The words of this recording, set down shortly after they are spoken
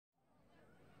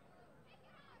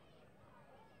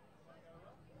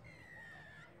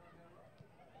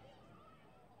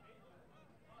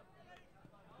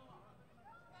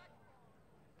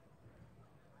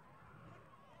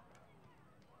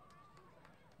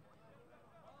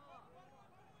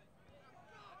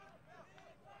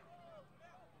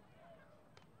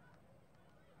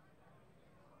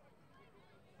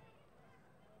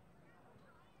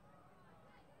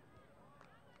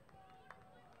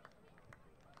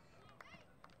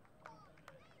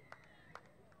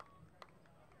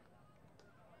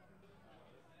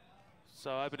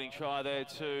So opening try there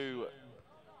to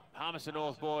Palmerston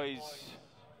North boys.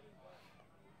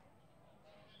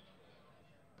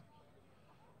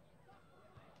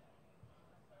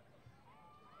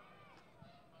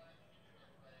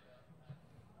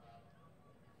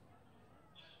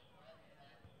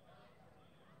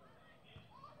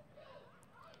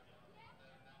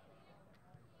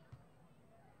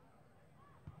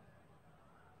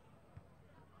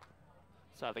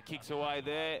 So the kick's away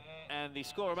there, and the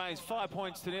score remains 5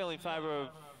 points to 0 in favour of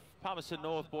Palmerston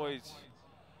North boys.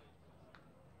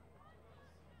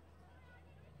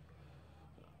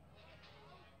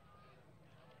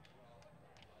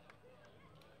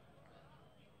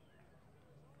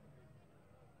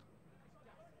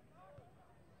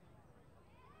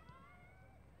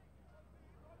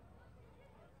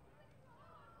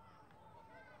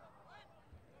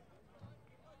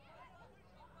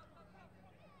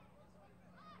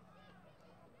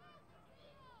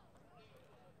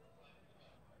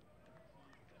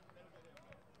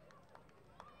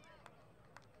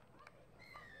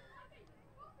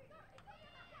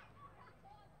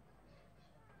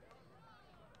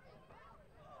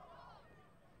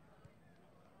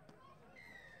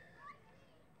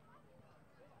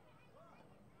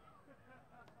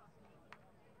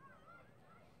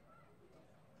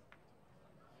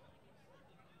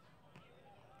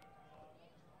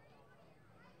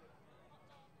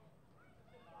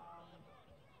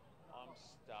 I'm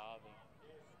starving.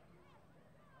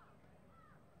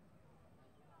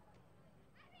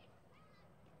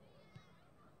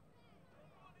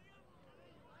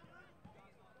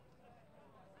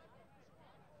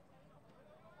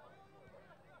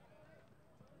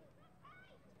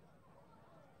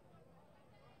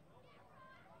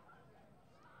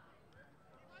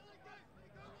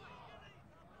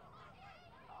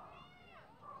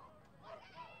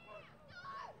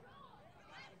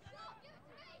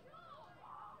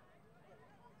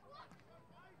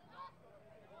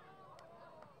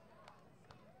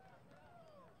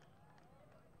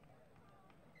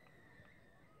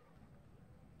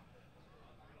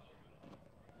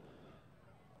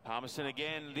 Palmerston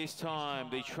again, this time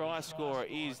the try scorer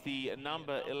is the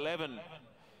number 11,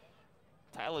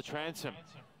 Taylor Transom.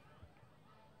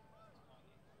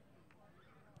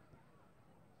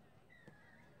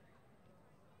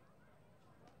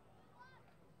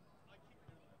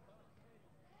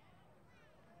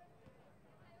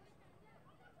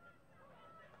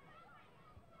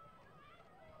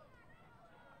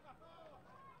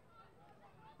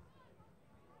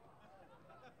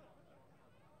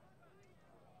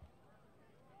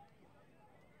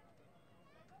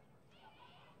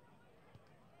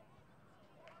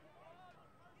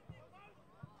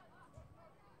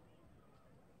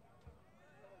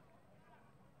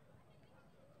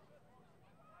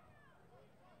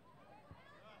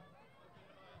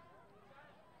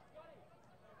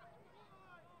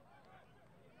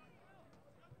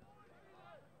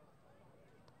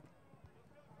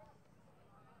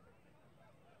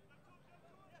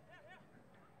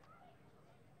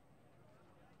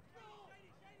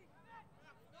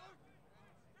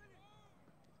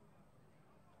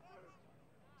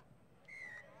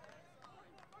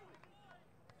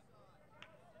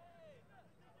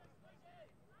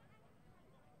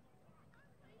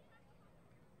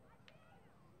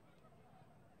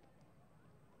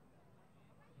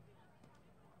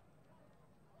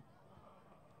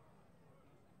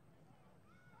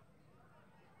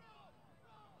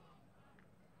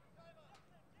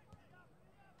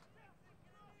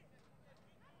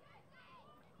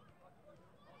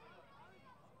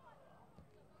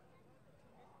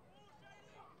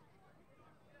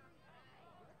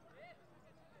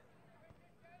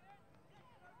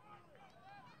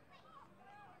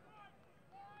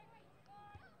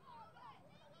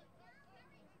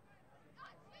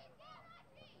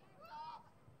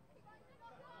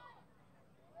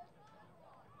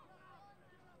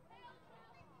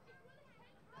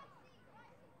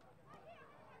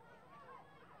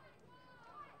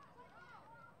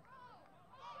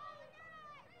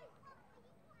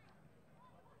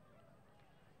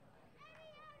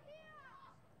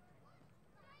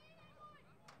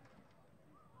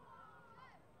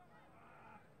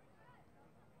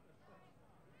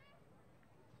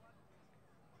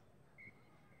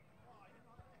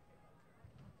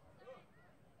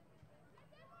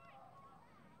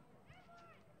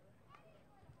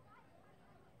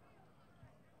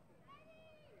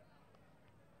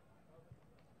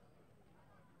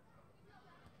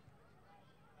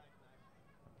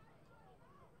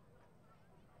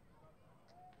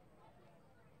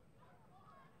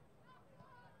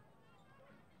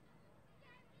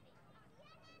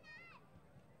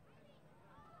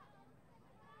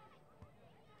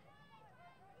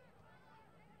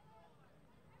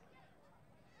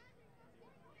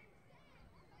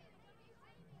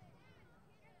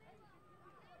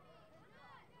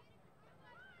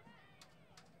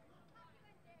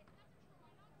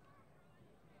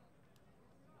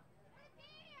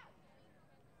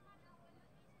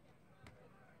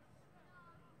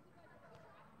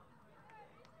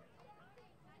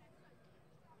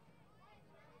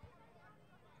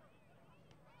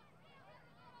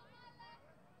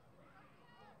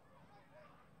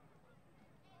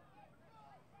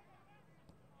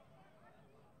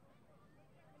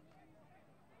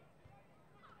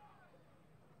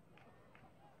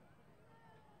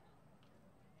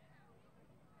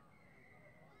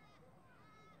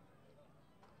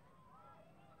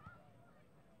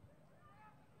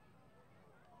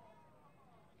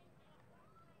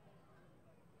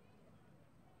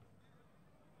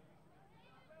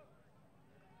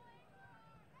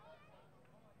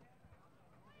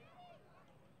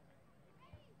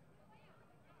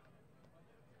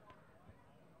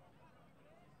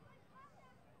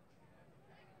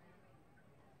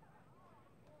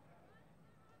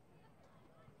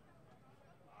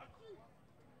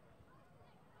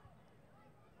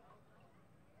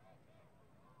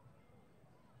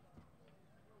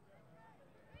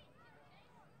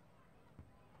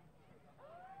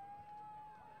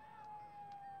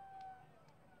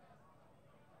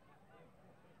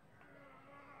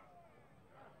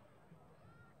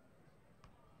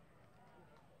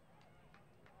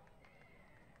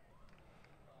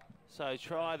 So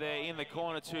try there in the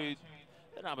corner to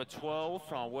the number 12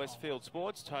 from Westfield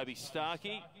Sports, Toby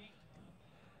Starkey.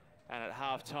 And at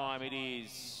half-time it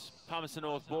is Palmerston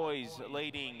North boys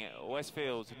leading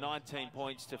Westfields 19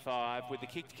 points to 5 with the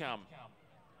kick to come.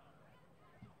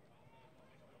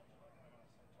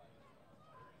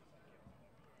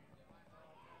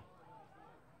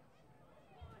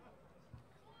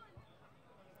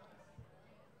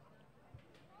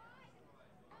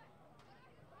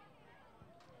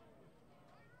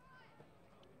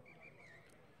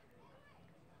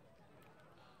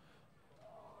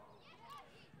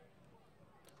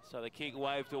 So the kick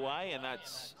waved away, and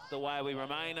that's the way we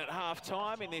remain at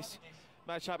half-time in this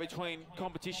matchup between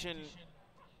competition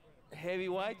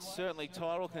heavyweights, certainly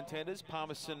title contenders.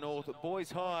 Palmerston North boys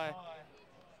high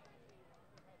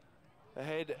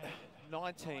ahead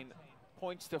 19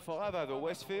 points to 5 over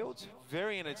Westfields.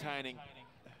 Very entertaining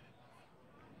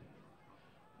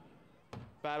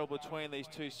battle between these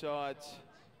two sides,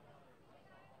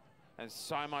 and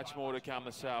so much more to come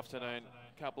this afternoon.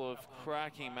 A couple of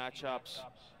cracking matchups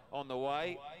on the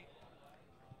way.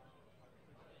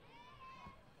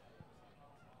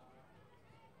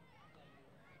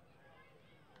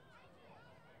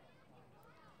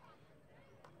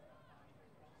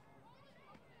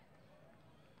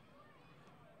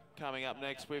 Coming up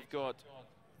next, we've got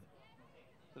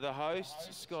the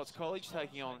hosts, Scots College,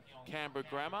 taking on Canberra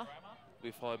Grammar.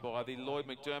 We're followed by the Lloyd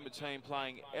McDermott team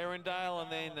playing Erindale, and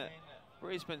then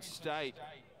Brisbane State,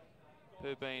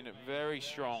 who've been very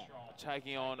strong,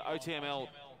 taking on OTML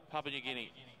Papua New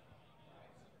Guinea.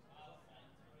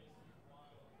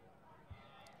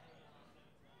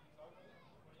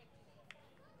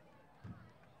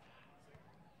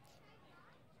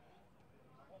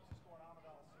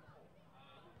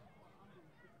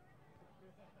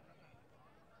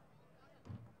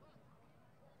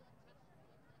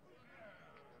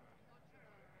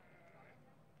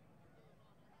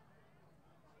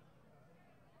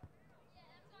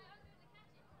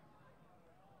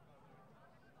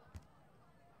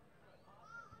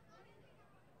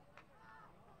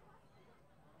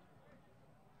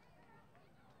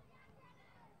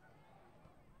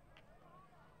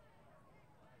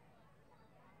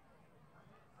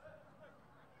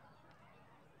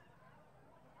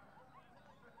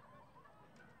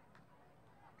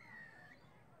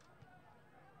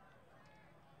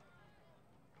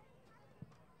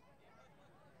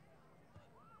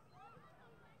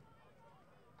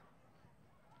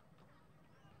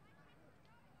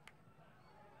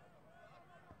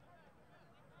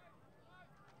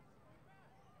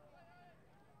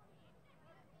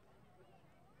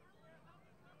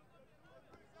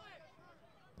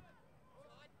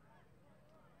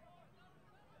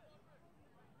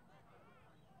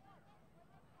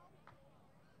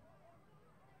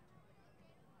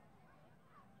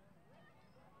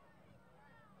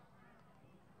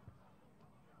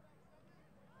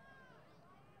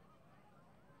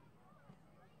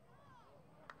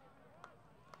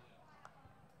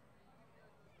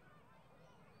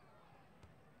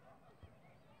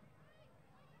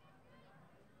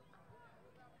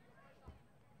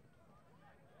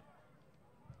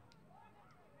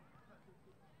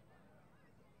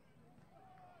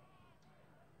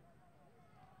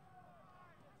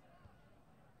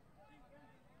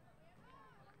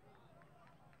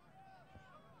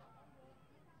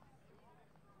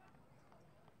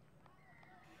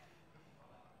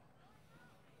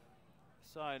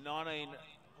 So 19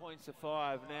 points to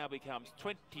 5 now becomes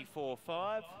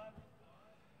 24-5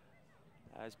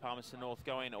 as Palmerston North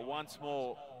go in once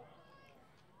more.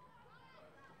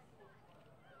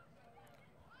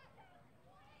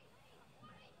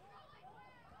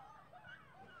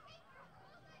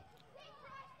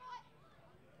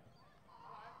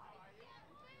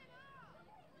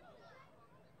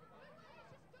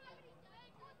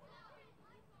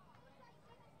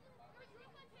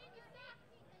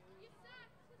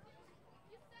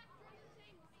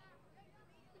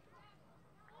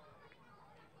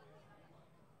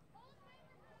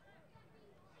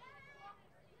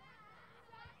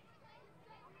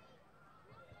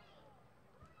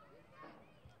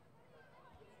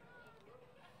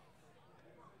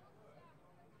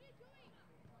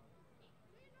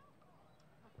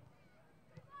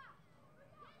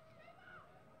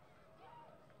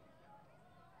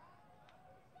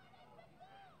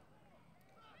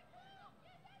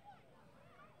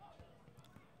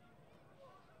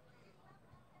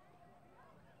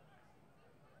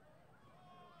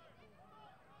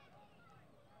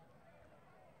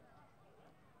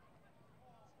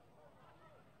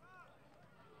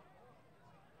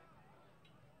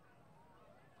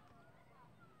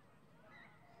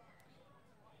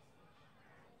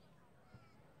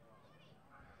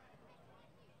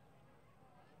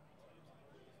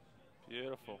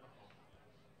 Beautiful.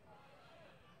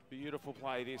 Beautiful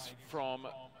play this from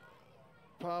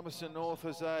Palmerston North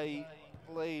as they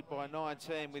lead by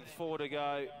 19 with 4 to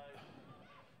go.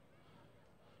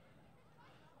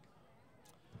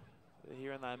 They're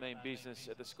here and they mean business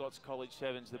at the Scots College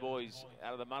Sevens. The boys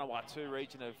out of the Manawatu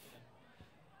region of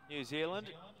New Zealand.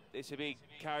 There's a big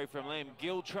carry from Liam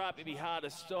Giltrap. It'd be hard to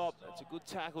stop. That's a good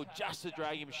tackle just to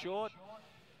drag him short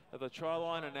of the try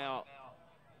line, and now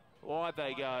wide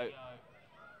they go.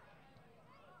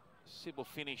 Simple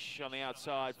finish on the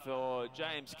outside for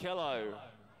James Kello.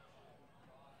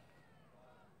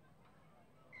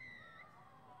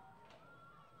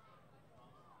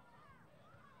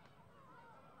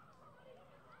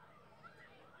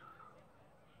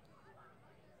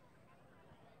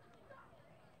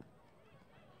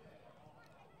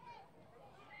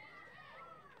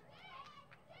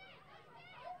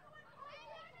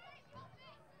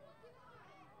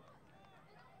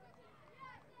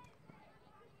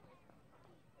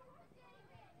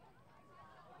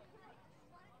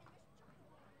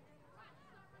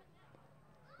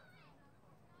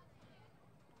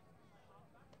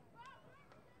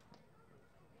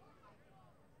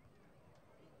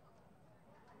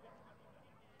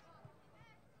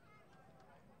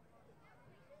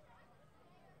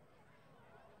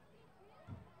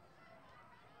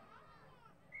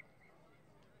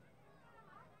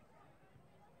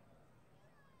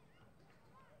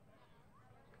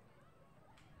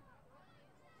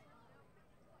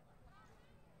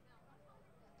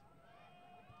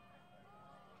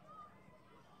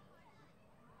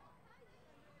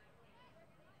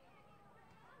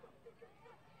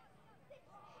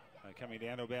 Coming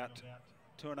down to about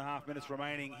 2.5 minutes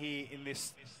remaining here in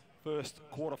this first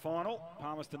quarter-final.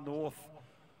 Palmerston North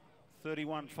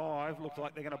 31-5. Look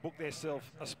like they're going to book themselves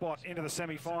a spot into the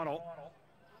semi-final.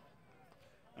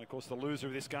 And of course the loser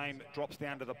of this game drops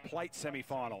down to the plate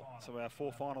semi-final. So our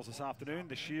 4 finals this afternoon: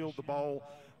 the Shield, the Bowl,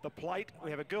 the plate. We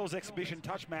have a girls' exhibition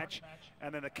touch match,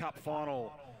 and then the cup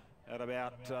final at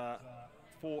about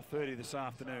 4:30 this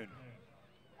afternoon.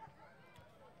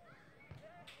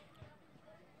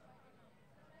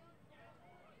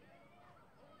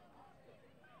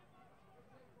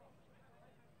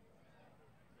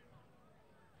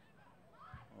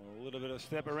 A little bit of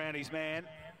step around his man.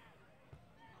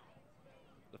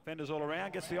 Defenders all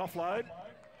around, gets the offload.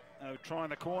 Trying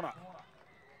the corner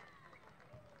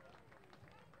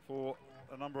for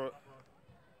a number of...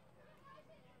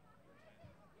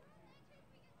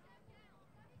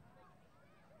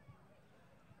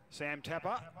 Sam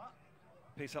Tapper,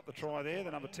 piece up the try there,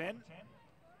 the number 10.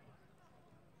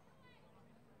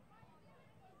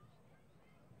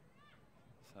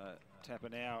 So Tapper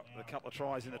now with a couple of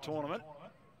tries in the tournament.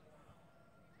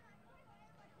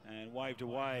 And waved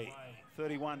away,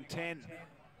 31-10.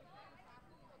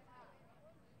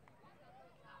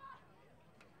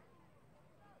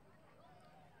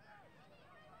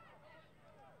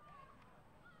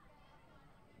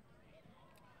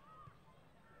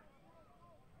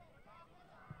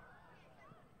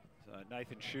 So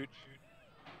Nathan Shute,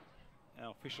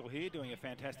 our official here, doing a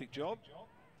fantastic job.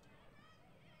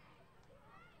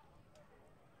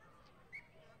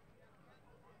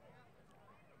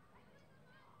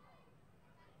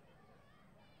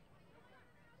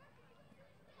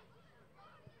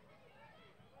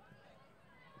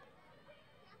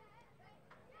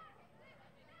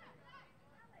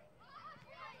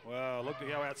 Well, look to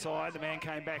go outside. The man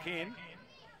came back in.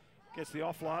 Gets the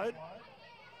offload.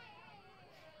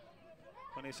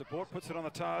 Plenty of support, puts it on the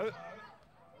toe.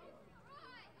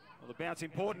 Well, the bounce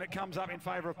important. It comes up in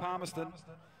favour of Palmerston.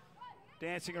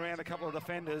 Dancing around a couple of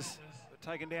defenders. But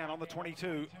taken down on the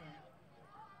 22.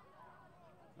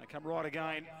 They come right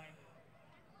again.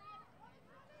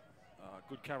 Oh,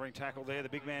 good covering tackle there. The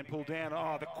big man pulled down.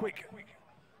 Oh, the quick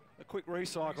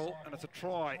recycle, and it's a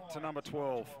try to number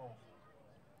 12.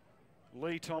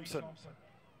 Lee Thompson.